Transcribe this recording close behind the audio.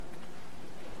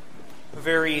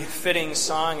very fitting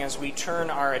song as we turn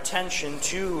our attention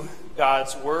to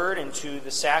God's Word and to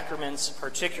the sacraments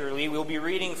particularly. We'll be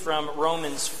reading from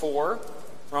Romans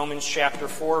chapter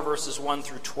 4, verses 1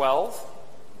 through 12.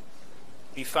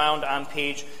 Be found on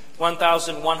page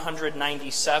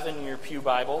 1197 in your pew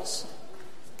Bibles.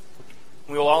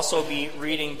 We will also be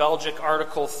reading Belgic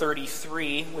Article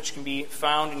 33, which can be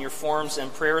found in your Forms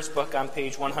and Prayers book on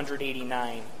page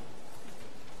 189.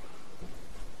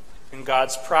 In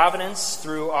God's providence,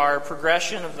 through our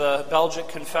progression of the Belgic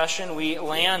Confession, we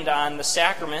land on the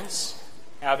sacraments,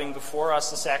 having before us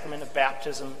the sacrament of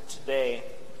baptism today.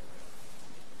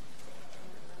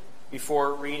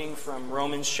 Before reading from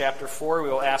Romans chapter 4, we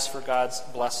will ask for God's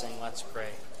blessing. Let's pray.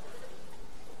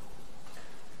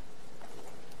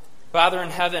 Father in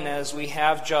heaven, as we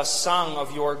have just sung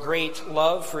of your great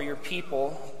love for your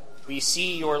people, we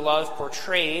see your love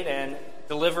portrayed and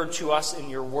delivered to us in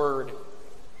your word.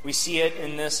 We see it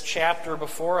in this chapter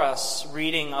before us,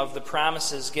 reading of the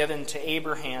promises given to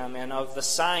Abraham and of the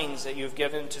signs that you have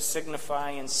given to signify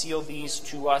and seal these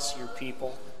to us, your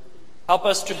people. Help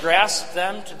us to grasp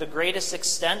them to the greatest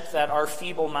extent that our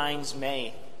feeble minds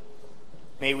may.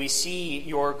 May we see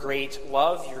your great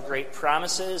love, your great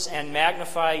promises, and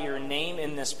magnify your name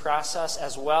in this process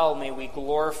as well. May we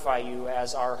glorify you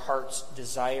as our heart's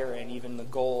desire and even the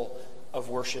goal of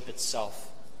worship itself.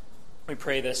 We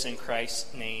pray this in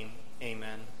Christ's name.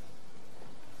 Amen.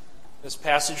 This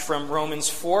passage from Romans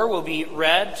 4 will be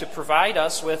read to provide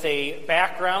us with a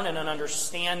background and an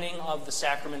understanding of the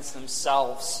sacraments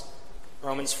themselves.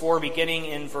 Romans 4, beginning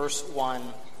in verse 1.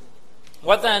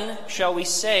 What then shall we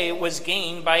say was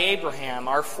gained by Abraham,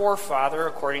 our forefather,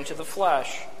 according to the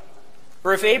flesh?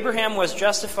 For if Abraham was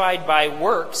justified by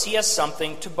works, he has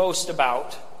something to boast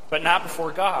about, but not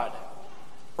before God.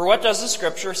 For what does the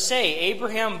Scripture say?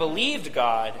 Abraham believed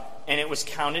God, and it was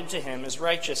counted to him as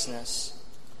righteousness.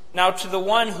 Now to the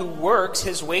one who works,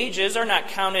 his wages are not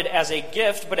counted as a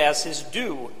gift, but as his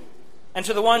due. And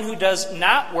to the one who does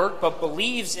not work, but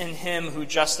believes in him who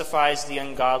justifies the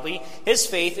ungodly, his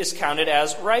faith is counted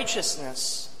as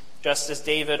righteousness. Just as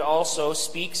David also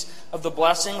speaks of the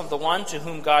blessing of the one to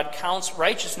whom God counts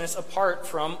righteousness apart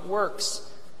from works.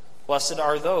 Blessed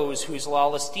are those whose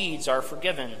lawless deeds are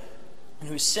forgiven, and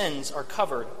whose sins are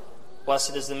covered.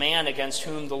 Blessed is the man against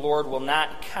whom the Lord will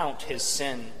not count his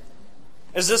sin.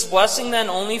 Is this blessing then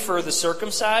only for the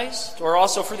circumcised, or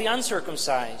also for the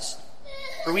uncircumcised?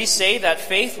 For we say that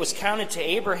faith was counted to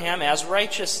Abraham as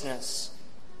righteousness.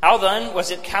 How then was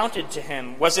it counted to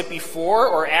him? Was it before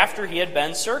or after he had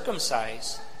been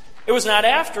circumcised? It was not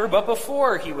after, but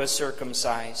before he was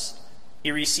circumcised. He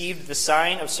received the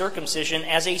sign of circumcision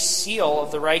as a seal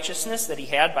of the righteousness that he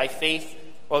had by faith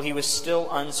while he was still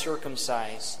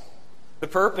uncircumcised. The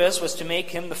purpose was to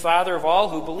make him the father of all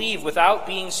who believe without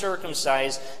being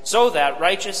circumcised, so that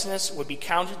righteousness would be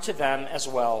counted to them as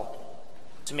well.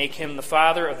 To make him the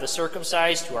father of the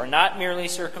circumcised who are not merely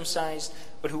circumcised,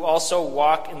 but who also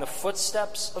walk in the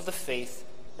footsteps of the faith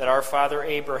that our father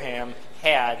Abraham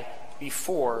had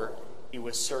before he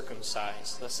was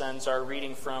circumcised. This ends our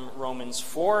reading from Romans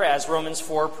 4, as Romans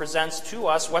 4 presents to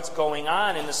us what's going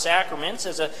on in the sacraments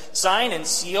as a sign and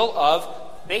seal of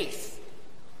faith.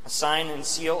 A sign and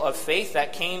seal of faith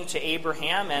that came to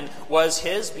Abraham and was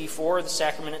his before the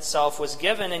sacrament itself was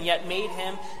given, and yet made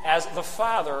him as the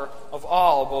father of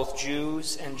all, both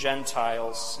Jews and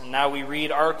Gentiles. And now we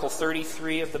read Article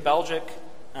 33 of the Belgic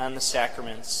on the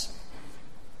sacraments.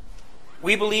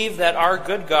 We believe that our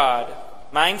good God,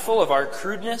 mindful of our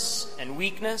crudeness and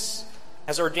weakness,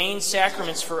 has ordained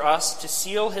sacraments for us to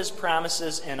seal his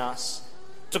promises in us,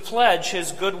 to pledge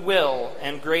his goodwill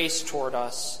and grace toward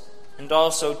us, and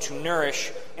also to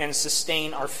nourish and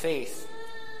sustain our faith.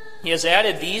 He has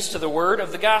added these to the word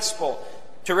of the gospel,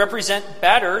 to represent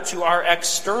better to our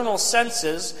external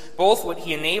senses both what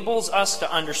he enables us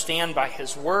to understand by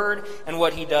his word and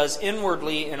what he does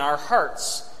inwardly in our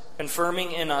hearts,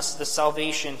 confirming in us the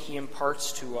salvation he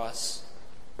imparts to us.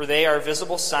 For they are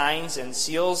visible signs and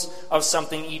seals of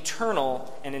something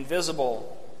eternal and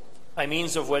invisible, by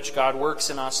means of which God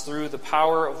works in us through the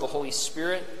power of the Holy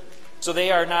Spirit. So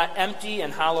they are not empty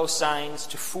and hollow signs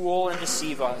to fool and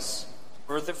deceive us,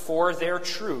 for their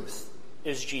truth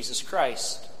is Jesus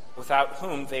Christ, without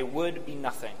whom they would be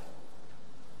nothing.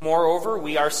 Moreover,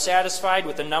 we are satisfied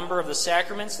with the number of the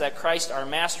sacraments that Christ our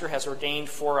Master has ordained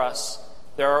for us.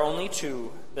 There are only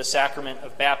two, the sacrament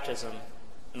of baptism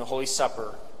and the Holy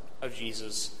Supper of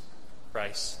Jesus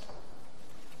Christ.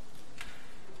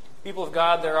 People of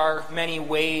God, there are many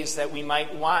ways that we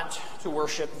might want to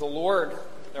worship the Lord.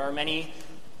 There are many,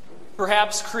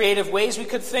 perhaps, creative ways we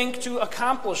could think to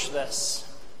accomplish this.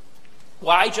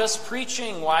 Why just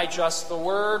preaching? Why just the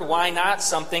word? Why not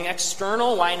something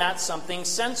external? Why not something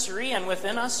sensory? And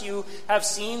within us, you have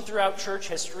seen throughout church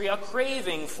history a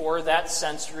craving for that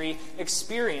sensory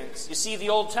experience. You see, the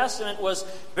Old Testament was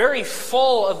very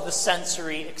full of the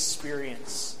sensory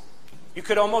experience. You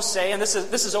could almost say, and this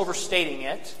is overstating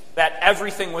it, that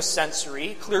everything was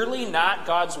sensory. Clearly not.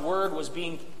 God's word was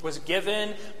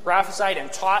given, prophesied,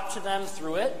 and taught to them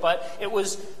through it, but it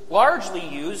was largely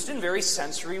used in very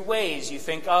sensory ways. You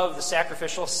think of the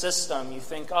sacrificial system. You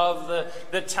think of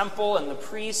the temple and the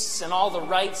priests and all the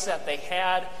rites that they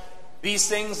had. These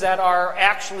things that are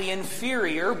actually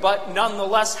inferior, but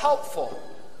nonetheless helpful.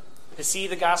 To see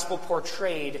the gospel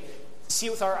portrayed, to see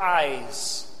it with our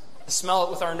eyes, to smell it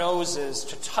with our noses,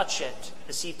 to touch it,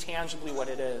 to see tangibly what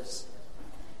it is.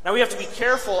 Now we have to be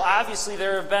careful. Obviously,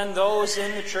 there have been those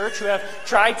in the church who have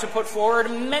tried to put forward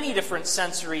many different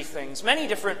sensory things, many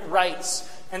different rites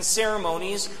and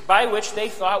ceremonies by which they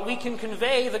thought we can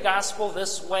convey the gospel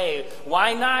this way.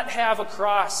 Why not have a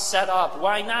cross set up?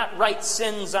 Why not write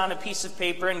sins on a piece of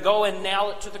paper and go and nail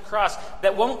it to the cross?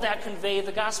 Won't that convey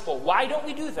the gospel? Why don't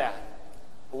we do that?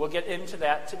 We'll get into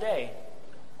that today.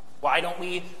 Why don't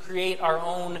we create our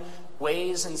own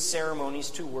ways and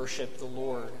ceremonies to worship the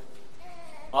Lord?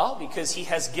 Well, because He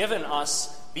has given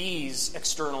us these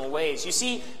external ways. You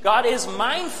see, God is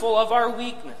mindful of our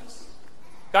weakness.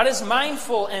 God is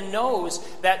mindful and knows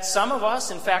that some of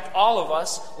us, in fact all of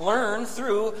us, learn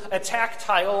through a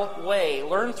tactile way,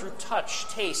 learn through touch,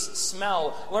 taste,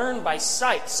 smell, learn by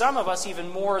sight, some of us even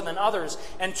more than others.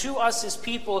 And to us as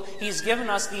people, He's given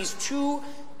us these two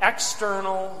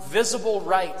external, visible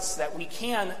rights that we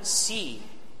can see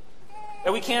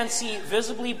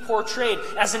visibly portrayed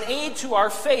as an aid to our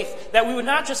faith, that we would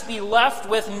not just be left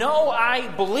with, no, I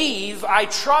believe, I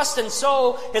trust, and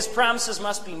so His promises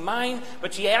must be mine,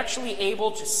 but to be actually able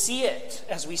to see it,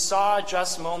 as we saw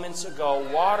just moments ago,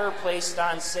 water placed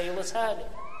on Selah's head.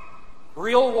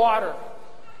 Real water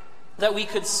that we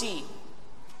could see,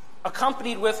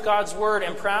 accompanied with God's word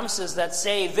and promises that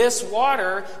say this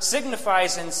water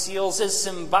signifies and seals, is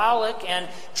symbolic, and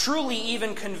truly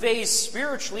even conveys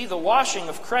spiritually the washing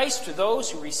of Christ to those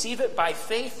who receive it by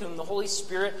faith, whom the Holy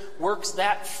Spirit works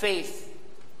that faith.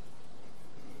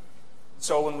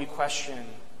 So when we question,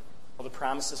 well, the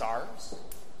promise is ours?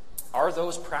 Are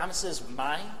those promises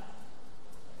mine?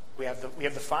 We have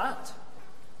the font.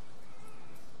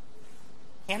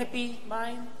 Can it be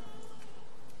mine?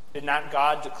 Did not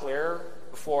God declare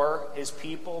before His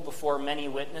people, before many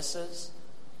witnesses,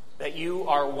 that you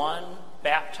are one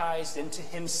baptized into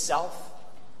Himself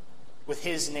with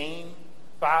His name,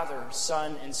 Father,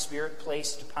 Son, and Spirit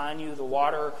placed upon you, the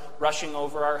water rushing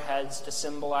over our heads to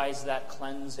symbolize that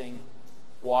cleansing,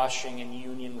 washing, and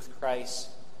union with Christ?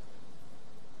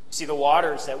 You see, the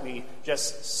waters that we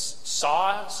just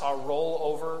saw roll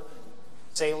over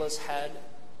Selah's head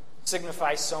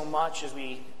signify so much, as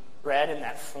we read in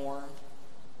that form.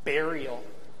 Burial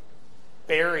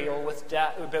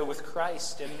with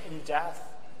Christ in death,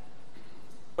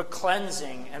 but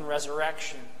cleansing and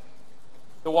resurrection.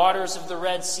 The waters of the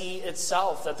Red Sea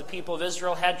itself that the people of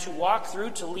Israel had to walk through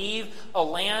to leave a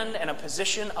land and a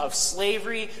position of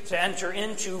slavery to enter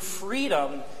into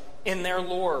freedom in their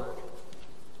Lord.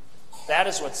 That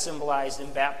is what's symbolized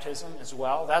in baptism as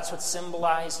well. That's what's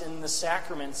symbolized in the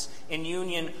sacraments, in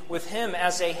union with Him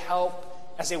as a help,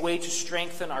 as a way to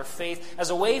strengthen our faith,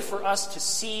 as a way for us to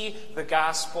see the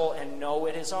gospel and know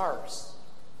it is ours.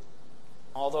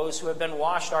 All those who have been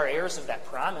washed are heirs of that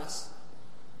promise.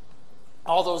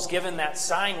 All those given that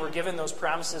sign were given those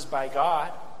promises by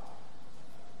God.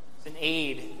 It's an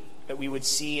aid that we would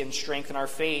see and strengthen our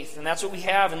faith. And that's what we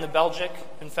have in the Belgic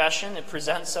Confession. It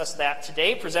presents us that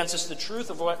today. It presents us the truth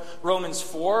of what Romans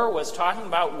 4 was talking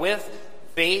about with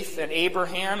faith and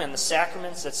Abraham and the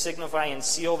sacraments that signify and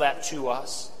seal that to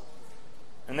us.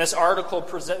 And this article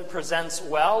presents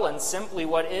well and simply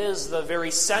what is the very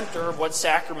center of what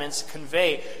sacraments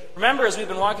convey. Remember, as we've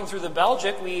been walking through the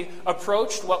Belgic, we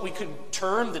approached what we could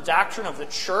term the doctrine of the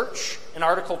church in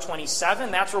Article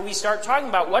 27. That's where we start talking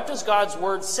about what does God's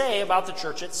word say about the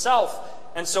church itself.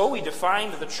 And so we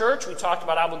defined the church. We talked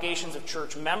about obligations of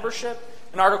church membership.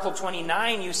 In Article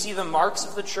 29, you see the marks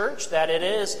of the church, that it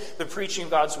is the preaching of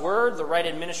God's word, the right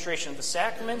administration of the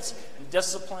sacraments, and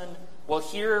discipline. Well,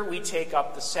 here we take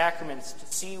up the sacraments to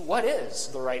see what is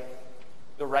the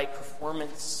right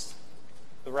performance,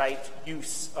 the right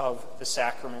use of the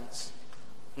sacraments.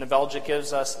 And the Belgic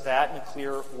gives us that in a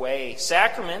clear way.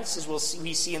 Sacraments, as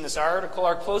we see in this article,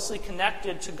 are closely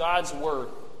connected to God's word,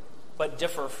 but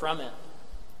differ from it.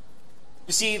 You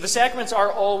You see, the sacraments are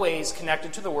always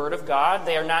connected to the Word of God.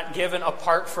 They are not given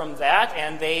apart from that,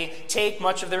 and they take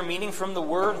much of their meaning from the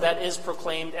Word that is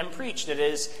proclaimed and preached.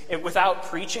 Without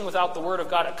preaching, without the Word of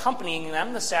God accompanying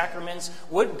them, the sacraments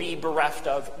would be bereft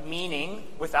of meaning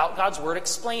without God's Word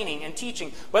explaining and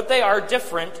teaching. But they are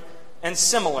different and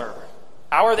similar.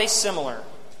 How are they similar?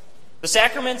 The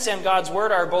sacraments and God's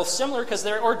Word are both similar because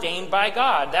they're ordained by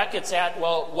God. That gets at,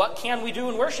 well, what can we do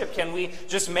in worship? Can we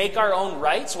just make our own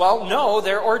rites? Well, no,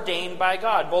 they're ordained by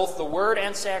God. Both the Word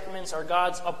and sacraments are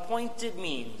God's appointed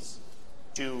means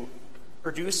to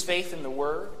produce faith in the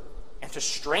Word and to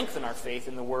strengthen our faith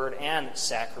in the Word and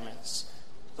sacraments.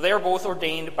 So they are both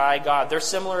ordained by God. They're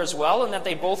similar as well in that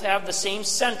they both have the same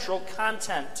central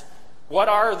content. What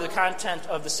are the content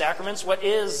of the sacraments? What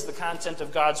is the content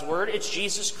of God's Word? It's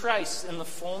Jesus Christ in the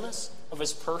fullness of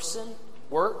His person,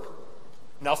 work.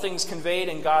 Nothing's conveyed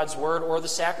in God's Word or the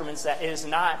sacraments that is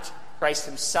not Christ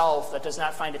Himself, that does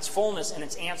not find its fullness and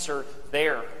its answer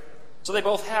there. So they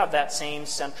both have that same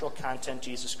central content,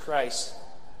 Jesus Christ.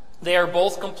 They are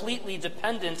both completely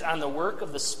dependent on the work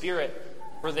of the Spirit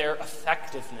for their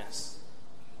effectiveness.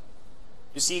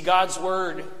 You see, God's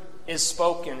Word is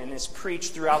spoken and is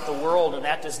preached throughout the world, and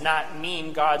that does not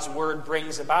mean God's Word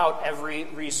brings about every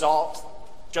result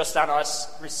just on us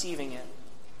receiving it.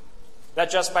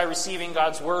 That just by receiving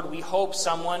God's Word, we hope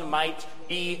someone might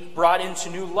be brought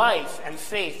into new life and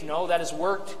faith. No, that is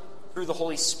worked through the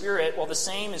Holy Spirit. Well, the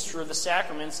same is true of the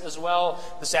sacraments as well.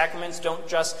 The sacraments don't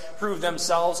just prove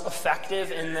themselves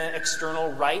effective in the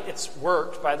external rite. It's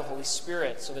worked by the Holy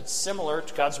Spirit. So it's similar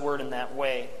to God's Word in that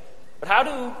way. But how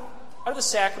do the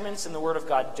sacraments and the Word of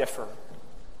God differ?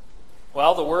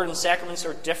 Well, the Word and sacraments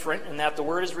are different in that the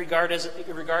Word is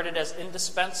regarded as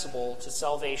indispensable to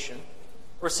salvation,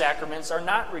 where sacraments are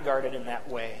not regarded in that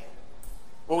way.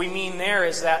 What we mean there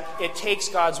is that it takes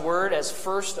God's Word as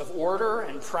first of order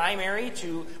and primary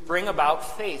to bring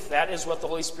about faith. That is what the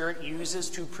Holy Spirit uses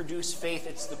to produce faith.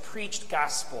 It's the preached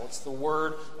gospel. It's the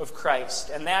Word of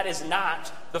Christ. And that is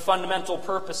not the fundamental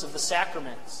purpose of the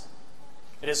sacraments.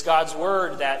 It is God's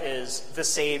Word that is the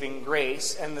saving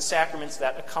grace, and the sacraments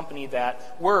that accompany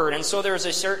that Word. And so there is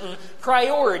a certain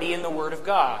priority in the Word of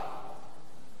God.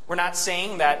 We're not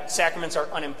saying that sacraments are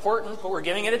unimportant, but we're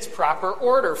giving it its proper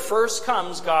order. First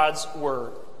comes God's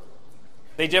Word.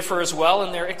 They differ as well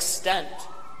in their extent.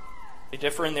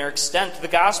 The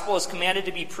gospel is commanded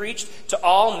to be preached to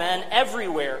all men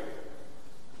everywhere.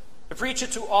 To preach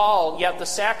it to all, yet the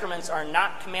sacraments are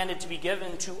not commanded to be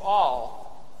given to all,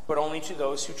 but only to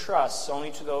those who trust,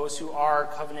 only to those who are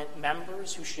covenant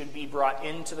members, who should be brought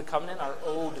into the covenant, are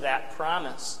owed that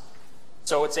promise.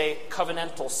 So it's a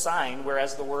covenantal sign,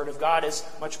 whereas the Word of God is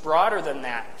much broader than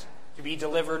that, to be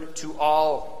delivered to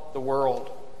all the world.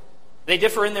 They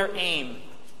differ in their aim.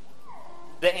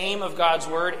 The aim of God's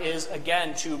Word is,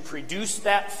 again, to produce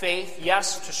that faith,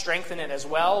 yes, to strengthen it as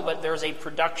well, but there's a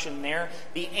production there.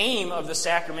 The aim of the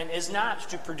sacrament is not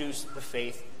to produce the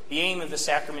faith. The aim of the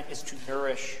sacrament is to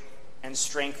nourish and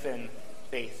strengthen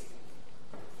faith,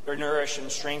 or nourish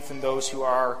and strengthen those who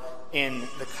are in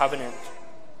the covenant.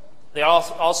 They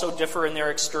also differ in their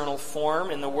external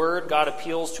form. In the Word, God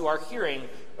appeals to our hearing,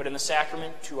 but in the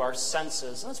sacrament, to our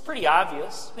senses. And that's pretty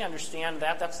obvious. We understand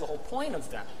that. That's the whole point of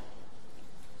them.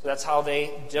 So that's how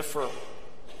they differ.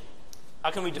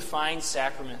 How can we define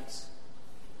sacraments?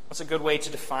 What's a good way to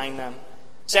define them?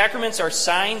 Sacraments are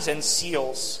signs and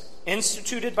seals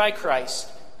instituted by Christ,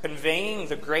 conveying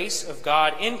the grace of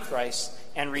God in Christ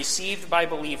and received by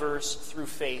believers through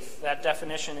faith. That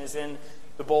definition is in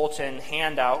the bulletin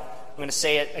handout. I'm going to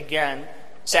say it again.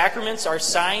 Sacraments are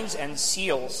signs and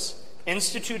seals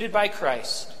instituted by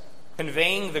Christ,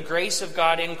 conveying the grace of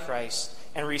God in Christ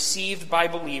and received by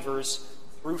believers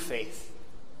through faith.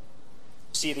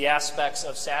 See, the aspects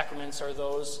of sacraments are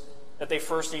those that they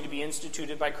first need to be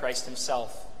instituted by Christ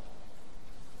Himself.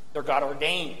 They're God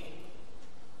ordained.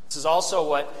 This is also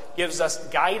what gives us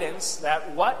guidance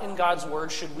that what in God's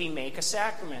Word should we make a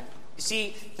sacrament. You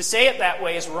see, to say it that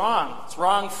way is wrong. It's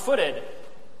wrong-footed.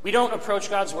 We don't approach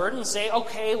God's Word and say,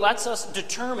 okay, let's us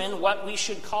determine what we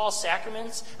should call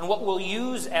sacraments and what we'll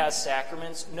use as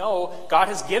sacraments. No, God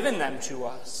has given them to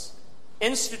us,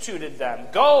 instituted them.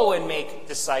 Go and make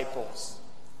disciples.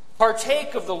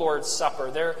 Partake of the Lord's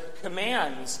Supper. They're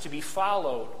commands to be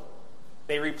followed.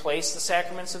 They replace the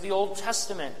sacraments of the Old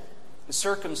Testament, the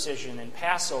circumcision and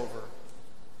Passover.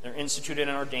 They're instituted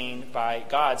and ordained by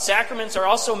God. Sacraments are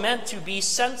also meant to be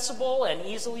sensible and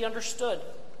easily understood.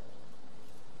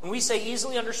 When we say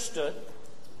easily understood,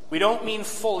 we don't mean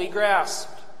fully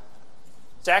grasped.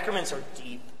 Sacraments are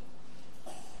deep.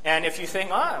 And if you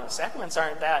think, sacraments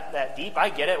aren't that deep, I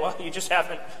get it. Well, you just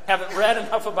haven't read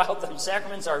enough about them.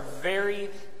 Sacraments are very,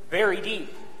 very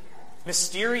deep,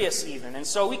 mysterious even. And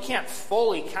so we can't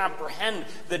fully comprehend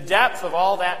the depth of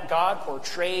all that God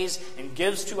portrays and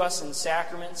gives to us in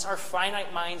sacraments. Our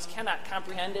finite minds cannot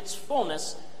comprehend its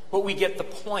fullness, but we get the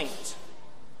point.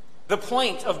 The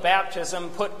point of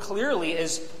baptism, put clearly,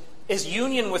 is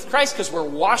union with Christ because we're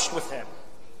washed with him.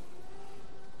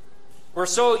 We're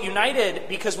so united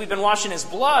because we've been washed in his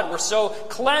blood. We're so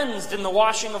cleansed in the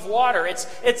washing of water.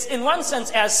 It's in one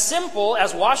sense as simple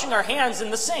as washing our hands in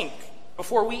the sink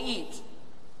before we eat.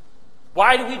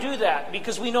 Why do we do that?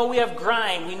 Because we know we have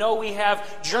grime. We know we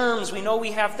have germs. We know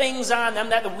we have things on them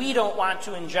that we don't want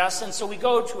to ingest. And so we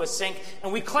go to a sink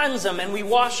and we cleanse them and we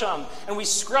wash them and we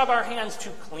scrub our hands to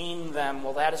clean them.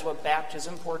 Well, that is what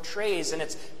baptism portrays in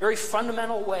its very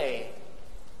fundamental way.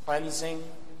 Cleansing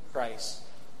Christ.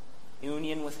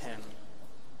 Union with him.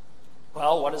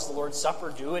 Well, what does the Lord's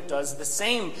Supper do? It does the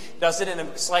same. Does it in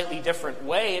a slightly different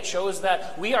way. It shows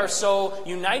that we are so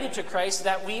united to Christ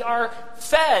that we are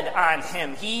fed on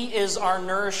him. He is our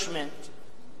nourishment.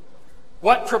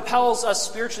 What propels us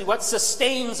spiritually? What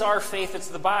sustains our faith? It's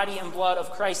the body and blood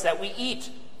of Christ that we eat.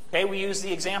 Okay, we use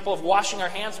the example of washing our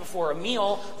hands before a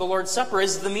meal. The Lord's Supper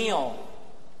is the meal.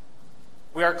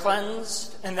 We are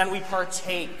cleansed, and then we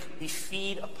partake, we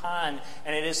feed upon,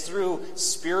 and it is through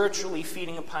spiritually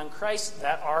feeding upon Christ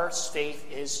that our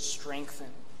faith is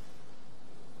strengthened.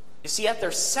 You see, at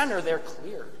their center, they're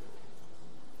clear.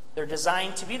 They're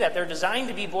designed to be that. They're designed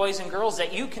to be boys and girls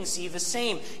that you can see the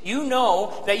same. You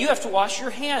know that you have to wash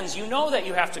your hands. You know that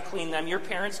you have to clean them. Your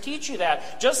parents teach you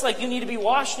that. Just like you need to be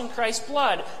washed in Christ's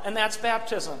blood, and that's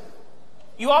baptism.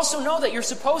 You also know that you're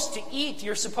supposed to eat.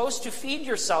 You're supposed to feed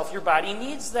yourself. Your body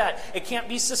needs that. It can't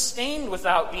be sustained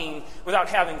without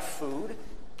having food.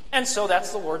 And so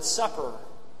that's the Lord's Supper.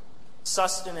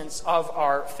 Sustenance of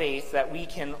our faith that we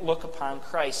can look upon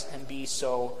Christ and be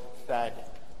so fed.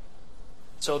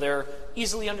 So they're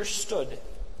easily understood.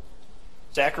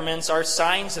 Sacraments are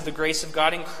signs of the grace of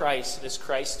God in Christ. It is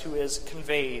Christ who is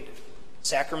conveyed.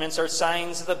 Sacraments are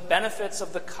signs of the benefits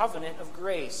of the covenant of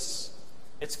grace.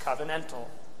 It's covenantal.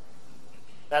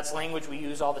 That's language we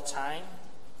use all the time.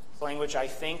 It's language I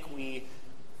think we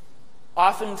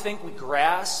often think we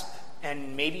grasp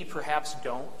and maybe perhaps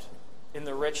don't in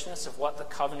the richness of what the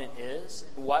covenant is,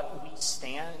 what we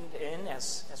stand in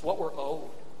as what we're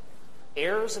owed.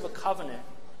 Heirs of a covenant,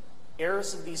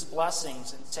 heirs of these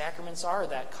blessings, and sacraments are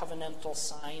that covenantal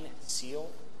sign and seal,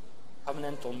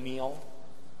 covenantal meal.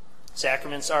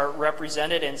 Sacraments are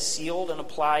represented and sealed and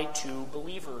applied to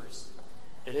believers.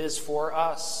 It is for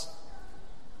us.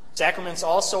 Sacraments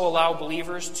also allow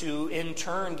believers to, in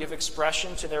turn, give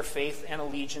expression to their faith and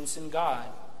allegiance in God.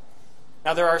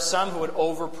 Now, there are some who would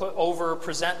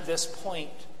over-present this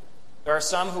point. There are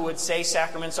some who would say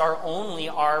sacraments are only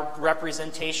our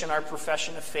representation, our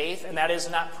profession of faith, and that is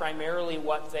not primarily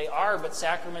what they are, but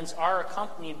sacraments are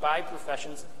accompanied by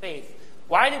professions of faith.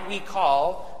 Why did we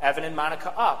call Evan and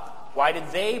Monica up? Why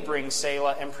did they bring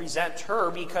Selah and present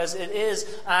her? Because it is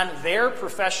on their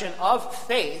profession of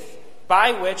faith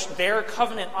by which their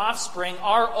covenant offspring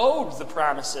are owed the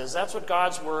promises. That's what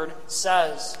God's word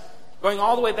says. Going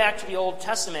all the way back to the Old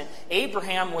Testament,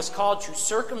 Abraham was called to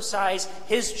circumcise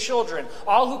his children.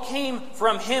 All who came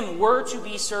from him were to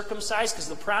be circumcised because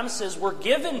the promises were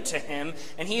given to him,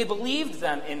 and he had believed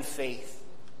them in faith.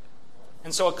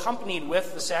 And so accompanied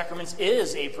with the sacraments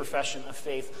is a profession of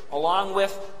faith, along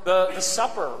with the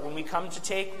supper. When we come to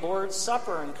take Lord's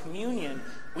Supper and communion,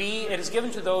 it is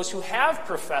given to those who have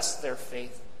professed their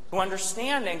faith, who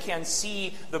understand and can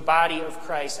see the body of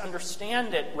Christ,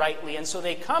 understand it rightly, and so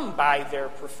they come by their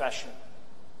profession.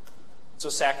 So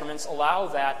sacraments allow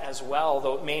that as well,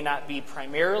 though it may not be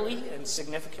primarily and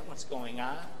significant what's going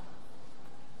on.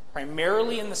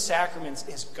 Primarily in the sacraments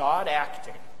is God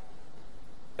acting.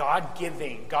 God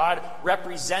giving, God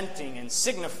representing and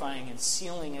signifying and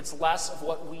sealing. It's less of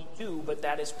what we do, but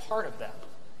that is part of that.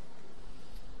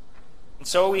 And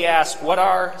so we ask, what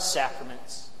are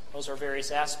sacraments? Those are various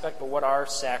aspects, but what are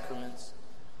sacraments?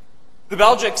 The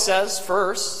Belgic says,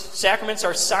 first, sacraments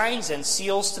are signs and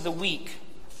seals to the weak.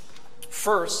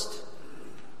 First,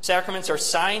 sacraments are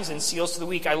signs and seals to the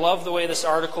weak. I love the way this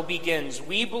article begins.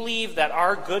 We believe that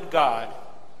our good God,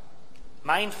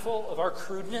 mindful of our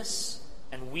crudeness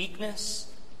and weakness,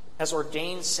 has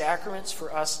ordained sacraments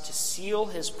for us to seal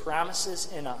his promises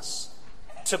in us,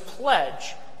 to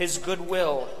pledge his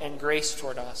goodwill and grace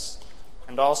toward us,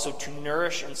 and also to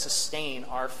nourish and sustain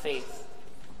our faith.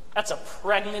 That's a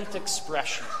pregnant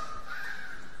expression,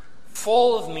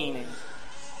 full of meaning.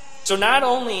 So not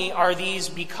only are these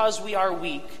because we are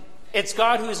weak, it's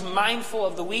God who is mindful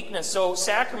of the weakness. So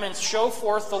sacraments show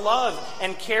forth the love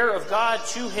and care of God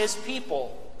to his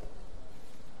people.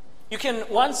 You can, in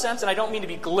one sense, and I don't mean to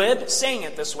be glib saying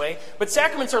it this way, but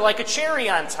sacraments are like a cherry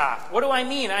on top. What do I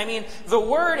mean? I mean, the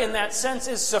word in that sense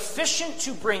is sufficient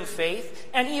to bring faith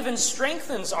and even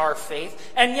strengthens our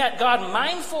faith. And yet God,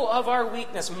 mindful of our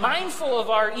weakness, mindful of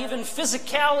our even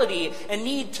physicality and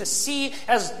need to see,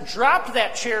 has dropped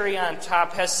that cherry on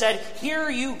top, has said, here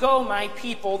you go, my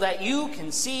people, that you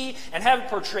can see and have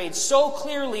portrayed so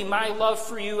clearly my love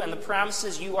for you and the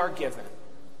promises you are given.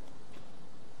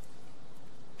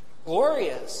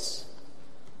 Glorious.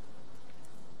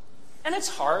 And it's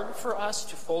hard for us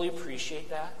to fully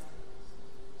appreciate that.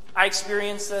 I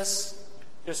experience this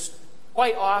just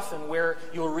quite often where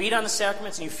you'll read on the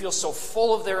sacraments and you feel so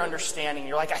full of their understanding.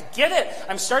 You're like, I get it.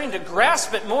 I'm starting to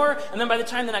grasp it more. And then by the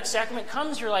time the next sacrament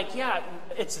comes, you're like, yeah,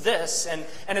 it's this. And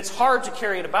it's hard to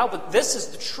carry it about, but this is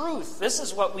the truth. This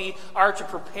is what we are to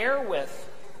prepare with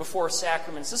before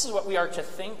sacraments. This is what we are to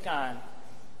think on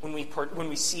when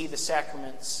we see the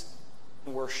sacraments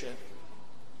in worship.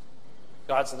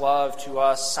 God's love to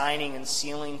us, signing and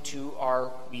sealing to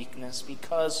our weakness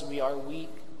because we are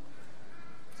weak.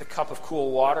 It's a cup of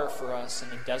cool water for us in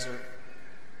the desert.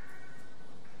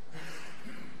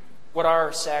 What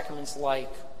are sacraments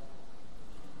like?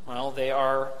 Well, they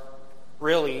are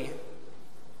really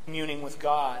communing with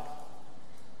God,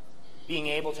 being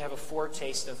able to have a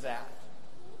foretaste of that.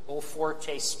 A little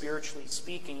foretaste, spiritually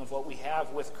speaking, of what we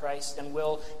have with Christ and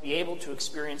will be able to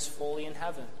experience fully in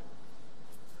heaven.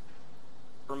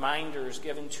 Reminders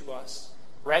given to us,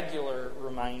 regular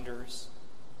reminders.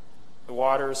 The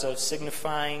waters of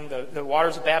signifying, the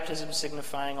waters of baptism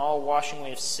signifying all washing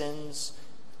away of sins.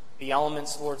 The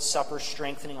elements of the Lord's Supper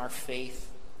strengthening our faith.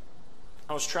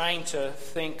 I was trying to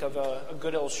think of a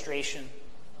good illustration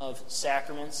of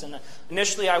sacraments, and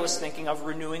initially I was thinking of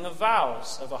renewing of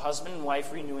vows, of a husband and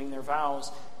wife renewing their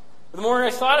vows. But the more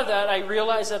I thought of that, I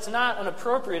realized that's not an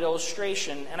appropriate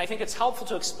illustration, and I think it's helpful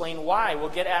to explain why. We'll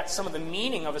get at some of the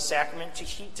meaning of a sacrament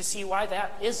to see why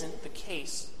that isn't the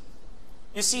case.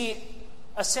 You see,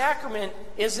 a sacrament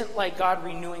isn't like God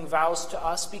renewing vows to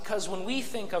us, because when we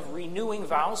think of renewing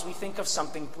vows, we think of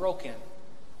something broken.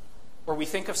 Or we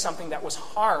think of something that was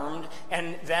harmed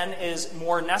and then is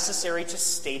more necessary to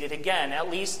state it again. At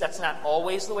least that's not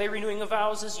always the way renewing of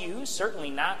vows is used,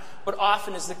 certainly not, but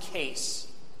often is the case.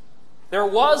 There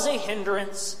was a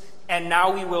hindrance, and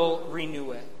now we will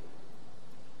renew it.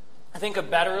 I think a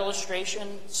better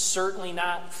illustration, certainly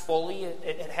not fully,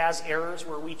 it has errors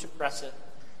where we to press it.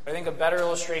 But I think a better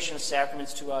illustration of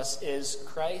sacraments to us is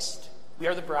Christ. We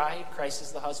are the bride, Christ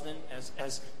is the husband,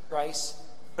 as Christ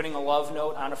putting a love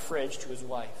note on a fridge to his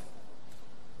wife.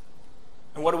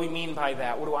 And what do we mean by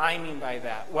that? What do I mean by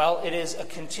that? Well, it is a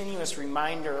continuous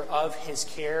reminder of his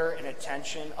care and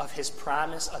attention, of his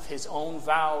promise, of his own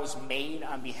vows made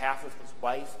on behalf of his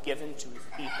wife, given to his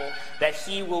people, that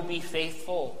he will be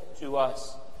faithful to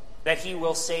us, that he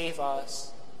will save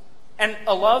us. And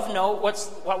a love note,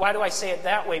 why do I say it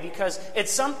that way? Because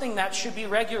it's something that should be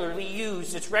regularly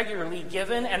used. It's regularly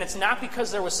given, and it's not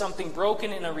because there was something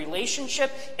broken in a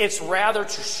relationship. It's rather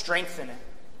to strengthen it.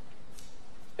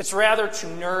 It's rather to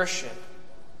nourish it.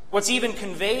 What's even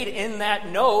conveyed in that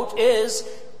note is,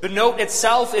 the note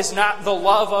itself is not the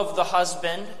love of the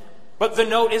husband, but the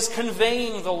note is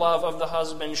conveying the love of the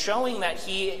husband, showing that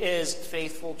he is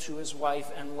faithful to his wife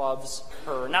and loves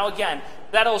her. Now again,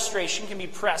 that illustration can be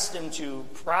pressed into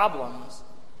problems,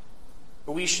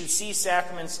 but we should see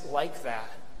sacraments like that.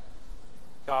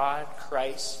 God,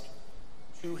 Christ,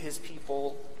 to his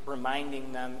people,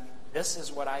 reminding them, this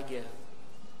is what I give.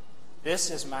 This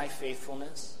is my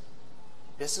faithfulness.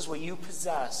 This is what you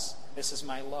possess. This is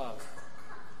my love.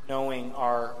 Knowing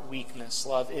our weakness.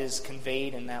 Love is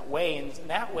conveyed in that way, and in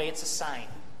that way it's a sign.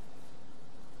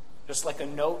 Just like a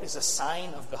note is a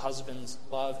sign of the husband's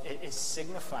love, it is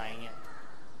signifying it,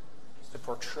 it's to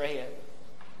portray it.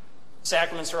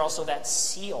 Sacraments are also that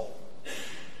seal.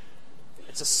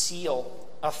 It's a seal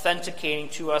authenticating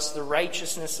to us the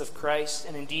righteousness of Christ,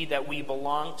 and indeed that we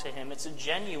belong to him. It's a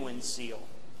genuine seal,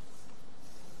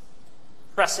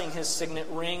 pressing his signet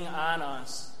ring on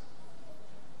us.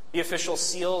 The official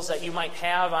seals that you might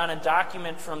have on a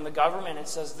document from the government, it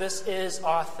says, this is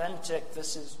authentic,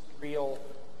 this is real.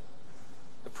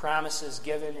 The promises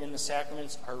given in the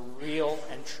sacraments are real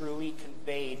and truly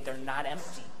conveyed. They're not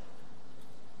empty.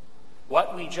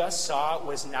 What we just saw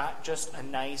was not just a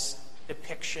nice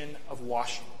depiction of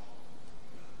washing.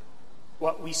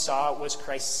 What we saw was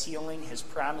Christ sealing his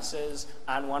promises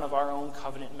on one of our own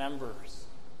covenant members.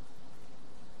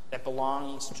 that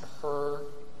belongs to her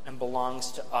and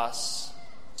belongs to us.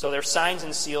 So they're signs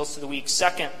and seals to the weak.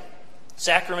 Second,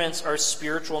 sacraments are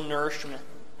spiritual nourishment.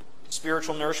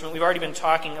 Spiritual nourishment. We've already been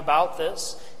talking about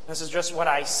this. This is just what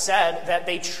I said, that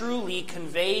they truly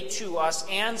convey to us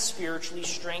and spiritually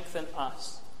strengthen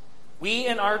us. We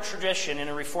in our tradition, in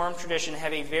a Reformed tradition,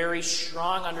 have a very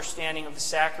strong understanding of the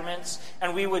sacraments,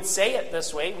 and we would say it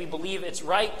this way. We believe it's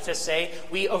right to say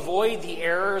we avoid the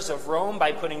errors of Rome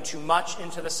by putting too much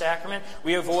into the sacrament.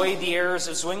 We avoid the errors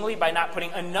of Zwingli by not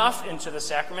putting enough into the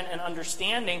sacrament, and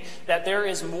understanding that there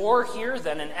is more here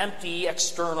than an empty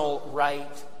external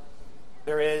rite.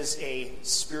 There is a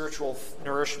spiritual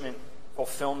nourishment,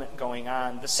 fulfillment going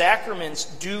on. The sacraments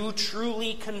do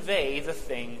truly convey the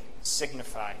thing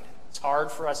signified. It's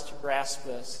hard for us to grasp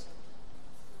this.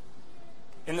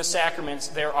 In the sacraments,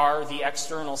 there are the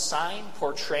external sign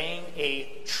portraying a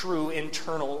true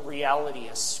internal reality,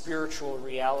 a spiritual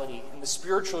reality. And the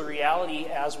spiritual reality,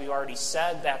 as we already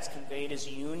said, that's conveyed as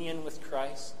union with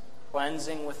Christ,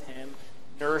 cleansing with Him,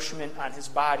 nourishment on His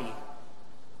body.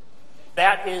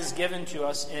 That is given to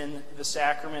us in the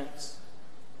sacraments.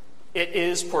 It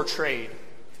is portrayed.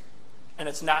 And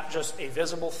it's not just a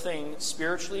visible thing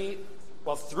spiritually.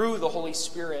 Well, through the Holy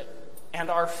Spirit and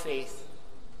our faith,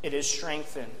 it is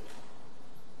strengthened.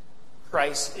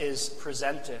 Christ is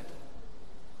presented.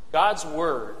 God's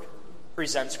Word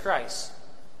presents Christ.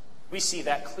 We see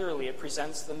that clearly. It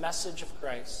presents the message of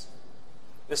Christ.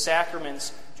 The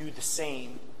sacraments do the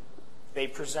same. They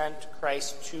present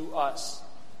Christ to us.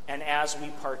 And as we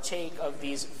partake of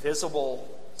these visible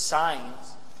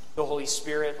signs, the Holy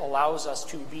Spirit allows us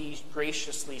to be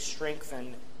graciously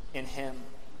strengthened in Him.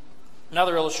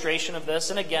 Another illustration of this,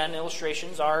 and again,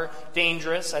 illustrations are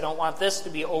dangerous. I don't want this to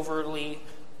be overly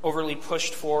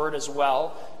pushed forward as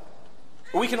well.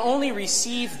 But we can only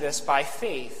receive this by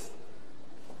faith.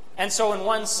 And so in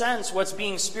one sense, what's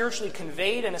being spiritually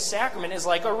conveyed in a sacrament is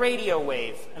like a radio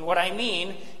wave. And what I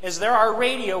mean is there are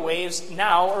radio waves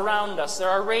now around us. There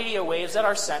are radio waves that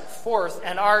are sent forth,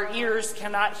 and our ears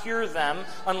cannot hear them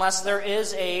unless there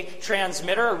is a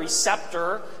transmitter, a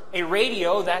receptor, a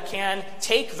radio that can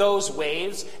take those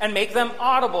waves and make them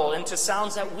audible into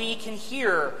sounds that we can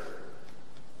hear.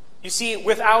 You see,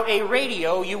 without a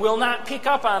radio, you will not pick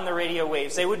up on the radio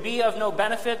waves. They would be of no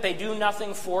benefit. They do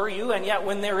nothing for you. And yet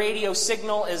when the radio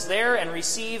signal is there and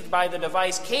received by the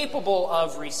device capable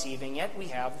of receiving it, we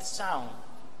have the sound.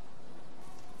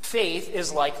 Faith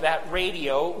is like that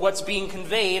radio. What's being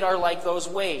conveyed are like those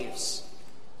waves.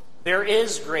 There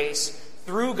is grace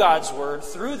through God's Word,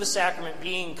 through the sacrament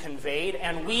being conveyed,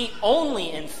 and we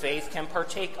only in faith can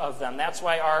partake of them. That's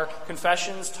why our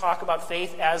confessions talk about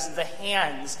faith as the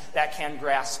hands that can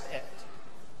grasp it,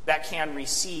 that can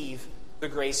receive the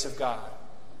grace of God.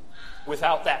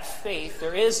 Without that faith,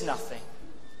 there is nothing.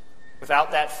 Without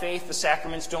that faith, the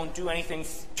sacraments don't do anything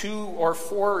to or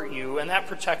for you, and that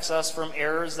protects us from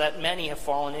errors that many have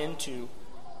fallen into.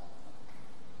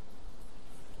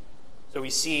 So we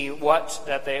see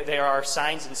that they are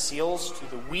signs and seals to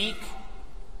the weak.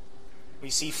 We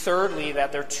see, thirdly,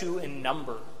 that they're two in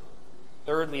number.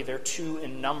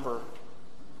 The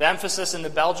emphasis in the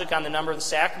Belgic on the number of the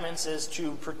sacraments is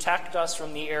to protect us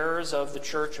from the errors of the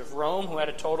Church of Rome, who had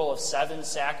a total of 7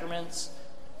 sacraments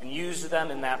and used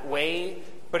them in that way,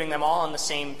 putting them all on the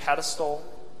same pedestal.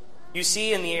 You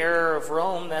see in the error of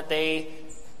Rome that they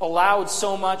allowed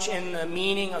so much in the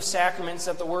meaning of sacraments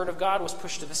that the Word of God was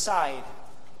pushed to the side.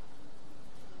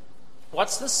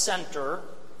 What's the center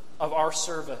of our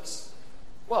service?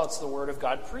 Well, it's the Word of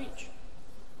God preached.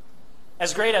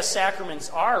 As great as sacraments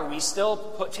are, we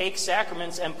still take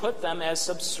sacraments and put them as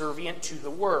subservient to the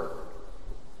Word.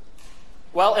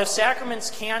 Well, if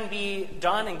sacraments can be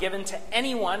done and given to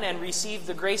anyone and receive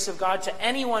the grace of God to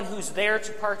anyone who's there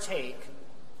to partake,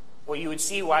 well, you would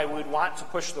see why we would want to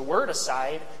push the Word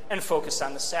aside and focus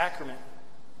on the sacrament.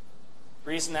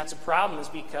 The reason that's a problem is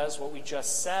because what we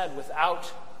just said,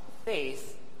 without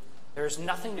faith, there's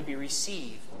nothing to be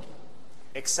received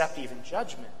except even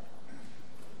judgment.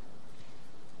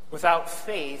 Without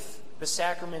faith, the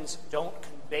sacraments don't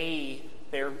convey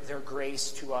their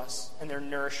grace to us and their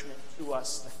nourishment to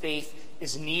us. The faith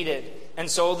is needed. And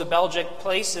so the Belgic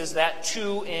places that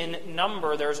 2 in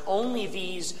number. There's only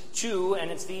these 2,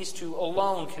 and it's these 2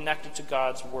 alone connected to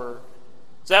God's Word.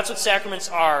 So that's what sacraments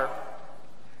are.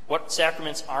 What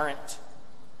sacraments aren't.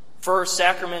 First,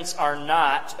 sacraments are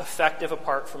not effective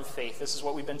apart from faith. This is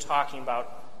what we've been talking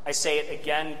about. I say it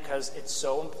again because it's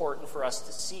so important for us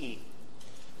to see.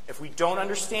 If we don't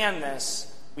understand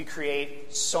this, we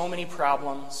create so many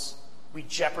problems. We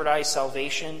jeopardize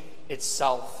salvation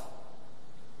itself.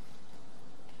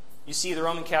 You see, the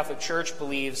Roman Catholic Church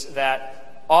believes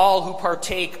that all who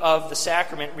partake of the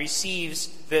sacrament receives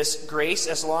this grace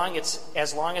as long as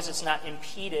it's not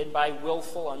impeded by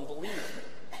willful unbelief.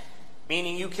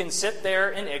 Meaning you can sit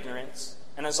there in ignorance,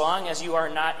 and as long as you are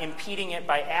not impeding it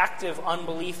by active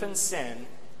unbelief and sin,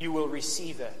 you will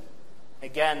receive it.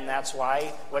 Again, that's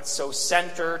why what's so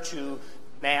center to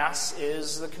Mass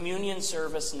is the communion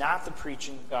service, not the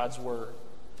preaching of God's Word.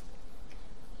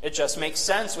 It just makes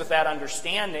sense with that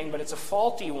understanding, but it's a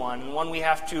faulty one, and one we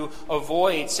have to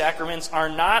avoid. Sacraments are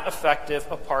not effective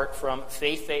apart from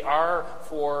faith. They are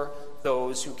for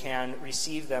those who can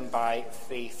receive them by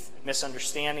faith.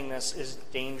 Misunderstanding this is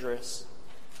dangerous.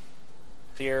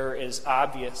 Fear is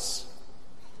obvious.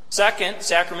 Second,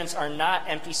 sacraments are not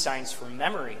empty signs for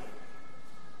memory.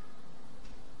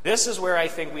 This is where I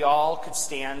think we all could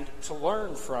stand to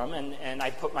learn from, and I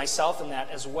put myself in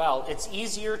that as well. It's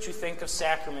easier to think of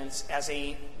sacraments as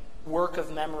a work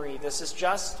of memory. This is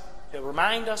just to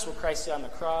remind us what Christ did on the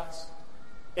cross.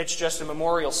 It's just a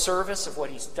memorial service of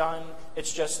what he's done.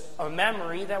 It's just a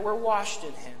memory that we're washed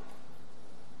in him.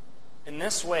 In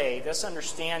this way, this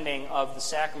understanding of the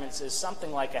sacraments is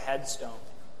something like a headstone.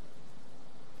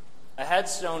 A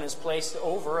headstone is placed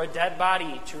over a dead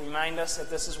body to remind us that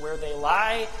this is where they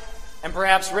lie, and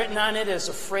perhaps written on it is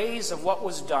a phrase of what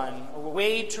was done, a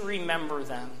way to remember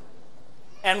them.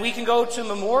 And we can go to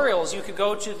memorials. You could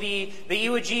go to the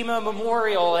Iwo Jima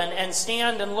Memorial and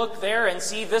stand and look there and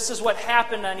see this is what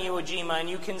happened on Iwo Jima, and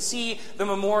you can see the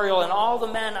memorial and all the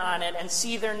men on it and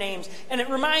see their names, and it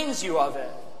reminds you of it.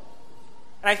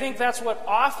 And I think that's what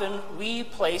often we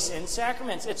place in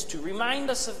sacraments. It's to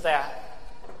remind us of that.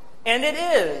 And it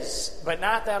is, but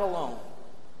not that alone.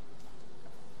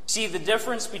 See, the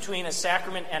difference between a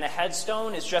sacrament and a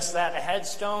headstone is just that. A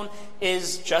headstone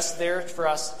is just there for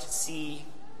us to see.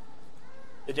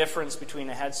 The difference between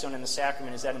a headstone and the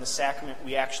sacrament is that in the sacrament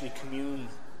we actually commune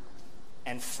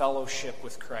and fellowship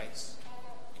with Christ.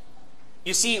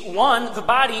 You see, one, the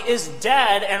body is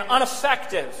dead and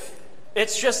ineffective.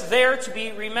 It's just there to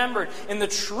be remembered. In the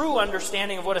true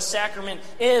understanding of what a sacrament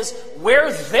is,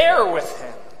 we're there with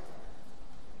him.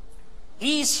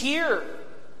 He's here.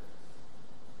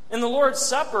 In the Lord's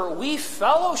Supper, we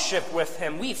fellowship with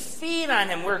him. We feed on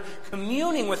him. We're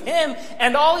communing with him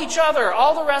and all each other,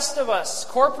 all the rest of us,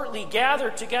 corporately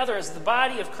gathered together as the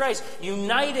body of Christ,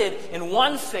 united in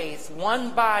one faith,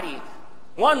 one body,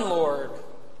 one Lord,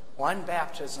 one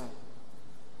baptism.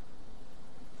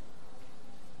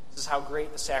 This is how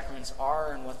great the sacraments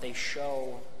are and what they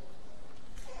show.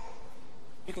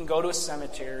 You can go to a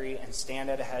cemetery and stand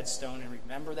at a headstone and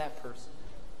remember that person.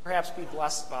 Perhaps be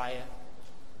blessed by it.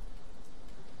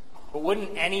 But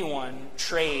wouldn't anyone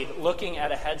trade looking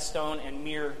at a headstone and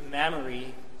mere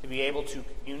memory to be able to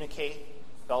communicate,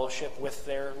 fellowship with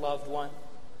their loved one?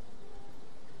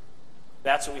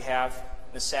 That's what we have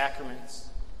in the sacraments.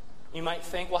 You might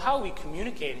think, well, how are we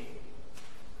communicating?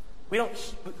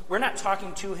 We're not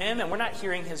talking to him and we're not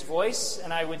hearing his voice.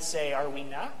 And I would say, are we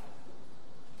not?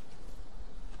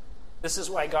 This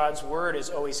is why God's Word is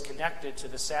always connected to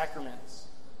the sacraments.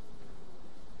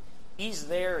 He's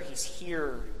there, he's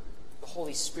here. The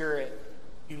Holy Spirit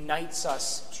unites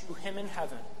us to him in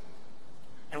heaven,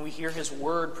 and we hear his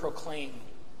Word proclaimed.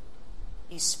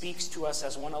 He speaks to us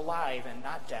as one alive and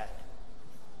not dead.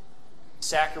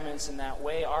 Sacraments in that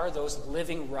way are those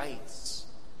living rites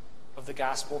of the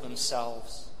gospel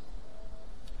themselves.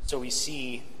 So we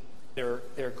see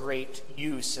their great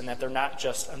use and that they're not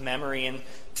just a memory. And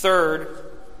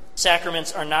third,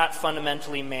 sacraments are not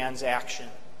fundamentally man's action.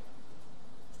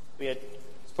 We had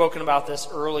spoken about this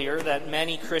earlier, that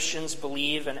many Christians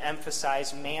believe and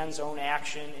emphasize man's own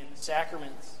action in the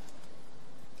sacraments.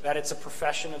 That it's a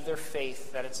profession of their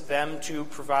faith, that it's them to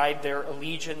provide their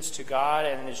allegiance to God,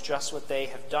 and it is just what they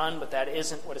have done, but that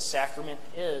isn't what a sacrament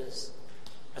is.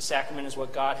 A sacrament is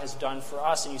what God has done for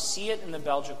us, and you see it in the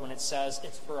Belgic when it says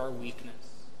it's for our weakness,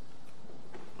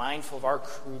 mindful of our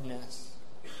crudeness.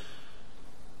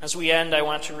 As we end, I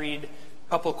want to read a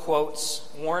couple quotes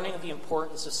warning of the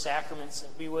importance of sacraments,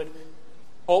 that we would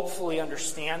hopefully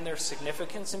understand their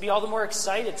significance and be all the more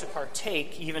excited to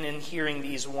partake even in hearing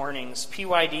these warnings.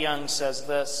 P.Y. de Young says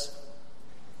this: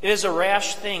 "It is a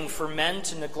rash thing for men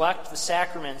to neglect the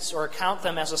sacraments or account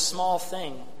them as a small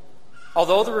thing.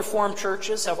 Although the Reformed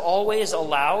churches have always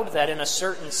allowed that in a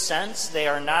certain sense they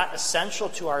are not essential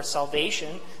to our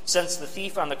salvation, since the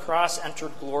thief on the cross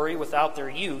entered glory without their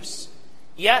use,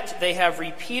 yet they have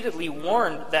repeatedly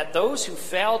warned that those who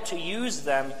fail to use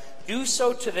them do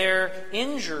so to their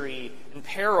injury and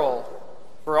peril.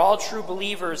 For all true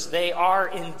believers, they are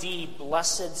indeed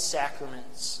blessed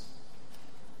sacraments."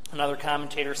 Another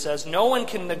commentator says, no one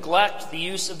can neglect the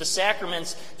use of the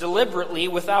sacraments deliberately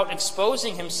without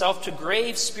exposing himself to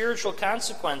grave spiritual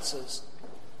consequences.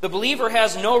 The believer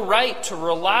has no right to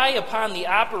rely upon the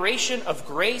operation of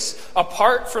grace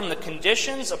apart from the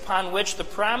conditions upon which the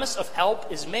promise of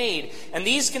help is made. And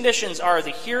these conditions are the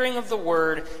hearing of the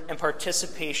word and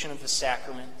participation of the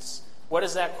sacraments. What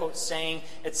is that quote saying?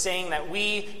 It's saying that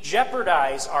we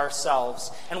jeopardize ourselves,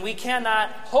 and we cannot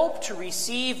hope to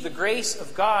receive the grace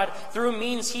of God through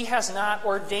means He has not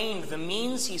ordained. The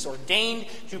means He's ordained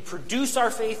to produce our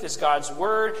faith is God's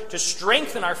Word, to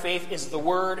strengthen our faith is the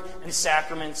Word and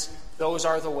sacraments. Those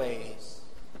are the ways.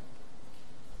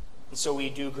 And so we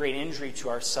do great injury to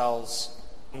ourselves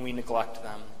when we neglect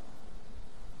them.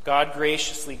 God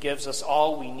graciously gives us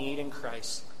all we need in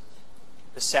Christ.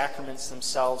 The sacraments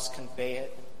themselves convey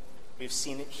it. We've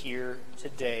seen it here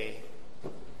today.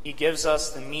 He gives us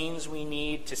the means we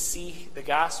need to see the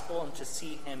gospel and to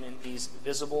see Him in these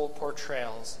visible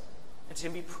portrayals. And to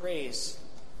Him be praised.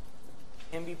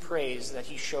 Him be praised that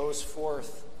He shows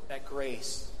forth that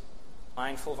grace,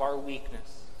 mindful of our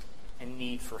weakness and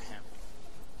need for Him.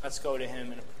 Let's go to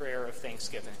Him in a prayer of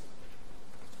thanksgiving.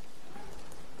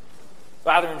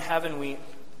 Father in heaven, we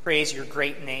praise your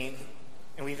great name.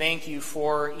 And we thank you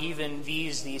for even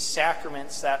these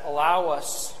sacraments that allow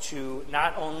us to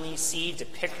not only see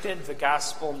depicted the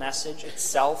gospel message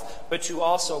itself, but to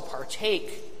also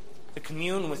partake, to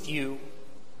commune with you,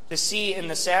 to see in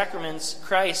the sacraments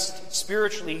Christ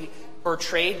spiritually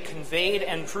portrayed, conveyed,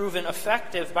 and proven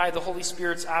effective by the Holy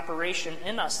Spirit's operation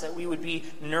in us, that we would be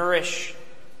nourished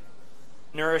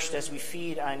as we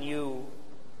feed on you,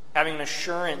 having an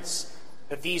assurance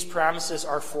that these promises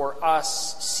are for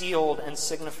us, sealed and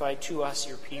signified to us,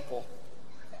 your people.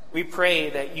 We pray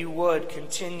that you would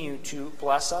continue to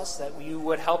bless us, that you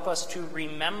would help us to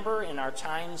remember in our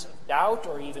times of doubt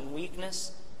or even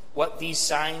weakness what these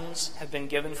signs have been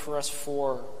given for us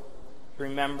for. To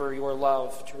remember your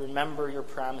love, to remember your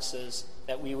promises,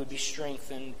 that we would be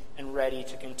strengthened and ready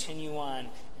to continue on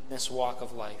in this walk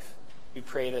of life. We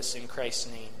pray this in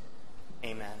Christ's name.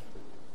 Amen.